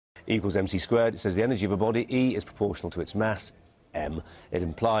E equals mc squared. It says the energy of a body, E, is proportional to its mass, m. It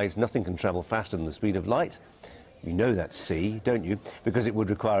implies nothing can travel faster than the speed of light. You know that's C, don't you? Because it would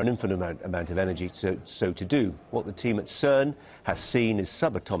require an infinite amount of energy so to do. What the team at CERN has seen is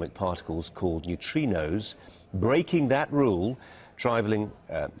subatomic particles called neutrinos breaking that rule, travelling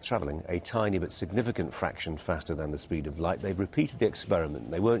a tiny but significant fraction faster than the speed of light. They've repeated the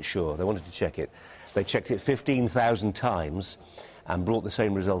experiment. They weren't sure. They wanted to check it. They checked it 15,000 times and brought the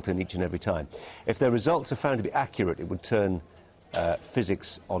same result in each and every time. If their results are found to be accurate, it would turn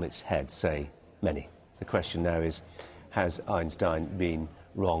physics on its head, say many. The question now is, has Einstein been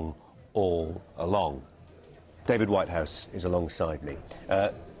wrong all along? David Whitehouse is alongside me.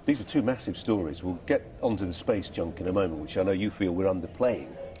 These are two massive stories. We'll get onto the space junk in a moment, which I know you feel we're underplaying.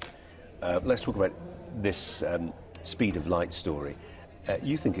 Let's talk about this speed of light story.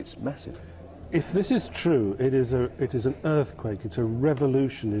 You think it's massive? If this is true, it is an earthquake. It's a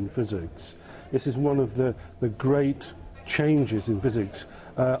revolution in physics. This is one of the great changes in physics,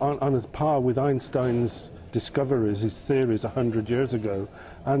 on a par with Einstein's discoveries, his theories 100 years ago,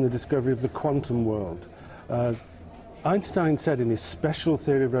 and the discovery of the quantum world. Einstein said in his special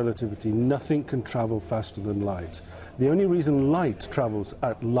theory of relativity, nothing can travel faster than light. The only reason light travels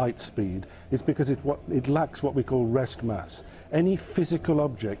at light speed is because it lacks what we call rest mass. Any physical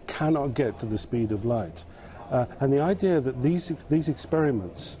object cannot get to the speed of light. And the idea that these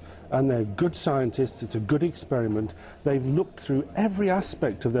experiments, and they're good scientists, it's a good experiment, they've looked through every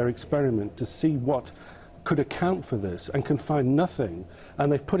aspect of their experiment to see what could account for this and can find nothing,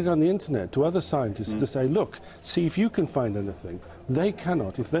 and they've put it on the internet to other scientists to say, look, see if you can find anything. They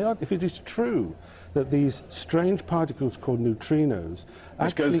cannot. If it is true that these strange particles called neutrinos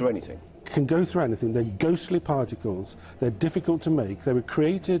actually go through anything. Can go through anything. They're ghostly particles. They're difficult to make. They were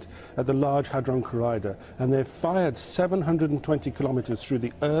created at the Large Hadron Collider, and they're fired 720 kilometers through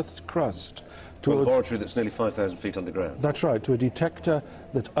the Earth's crust to a laboratory that's nearly 5,000 feet underground. That's right, to a detector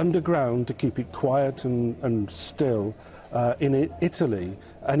that's underground to keep it quiet and still in Italy,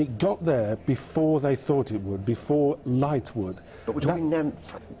 and it got there before they thought it would, before light would. But we're talking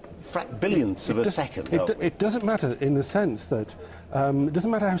billionths of a second. It doesn't matter in the sense that it doesn't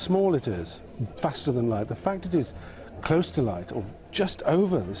matter how small it is, faster than light. The fact it is close to light, or just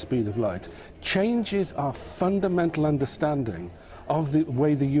over the speed of light, changes our fundamental understanding of the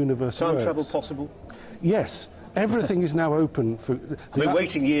way the universe works. Time travel possible? Yes. Everything is now open for... I've been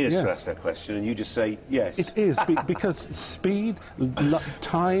waiting years to ask that question, and you just say yes. It is, because speed,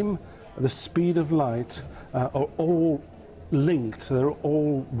 time, the speed of light are all linked. They're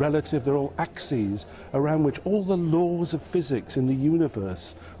all relative, they're all axes around which all the laws of physics in the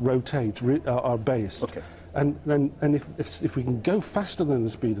universe rotate, are based. Okay. And if we can go faster than the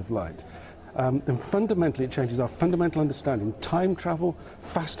speed of light, then fundamentally it changes our fundamental understanding. Time travel,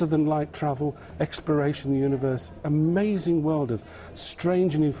 faster than light travel, exploration of the universe, amazing world of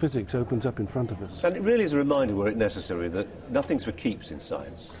strange new physics opens up in front of us. And it really is a reminder, were it necessary, that nothing's for keeps in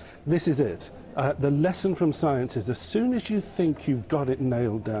science. This is it. The lesson from science is, as soon as you think you've got it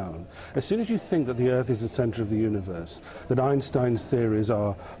nailed down, as soon as you think that the Earth is the centre of the universe, that Einstein's theories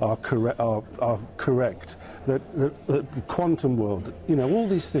are correct, that the quantum world, you know, all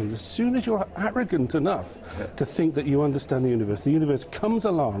these things, as soon as you're arrogant enough to think that you understand the universe comes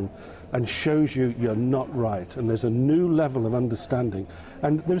along and shows you you're not right, and there's a new level of understanding.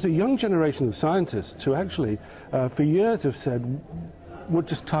 And there's a young generation of scientists who actually, for years, have said, we're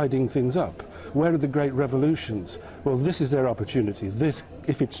just tidying things up. Where are the great revolutions? Well, this is their opportunity. This,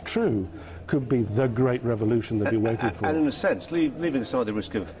 if it's true, could be the great revolution they've been waiting for. And in a sense, leaving aside the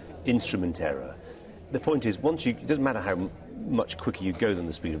risk of instrument error, the point is, it doesn't matter how much quicker you go than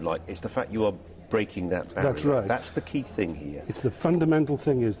the speed of light, it's the fact you are breaking that barrier. That's right. That's the key thing here. It's the fundamental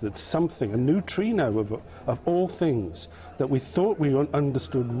thing is that something, a neutrino of all things, that we thought we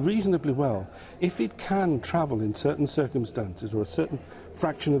understood reasonably well, if it can travel in certain circumstances or a certain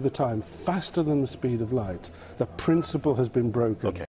fraction of the time faster than the speed of light, the principle has been broken. Okay.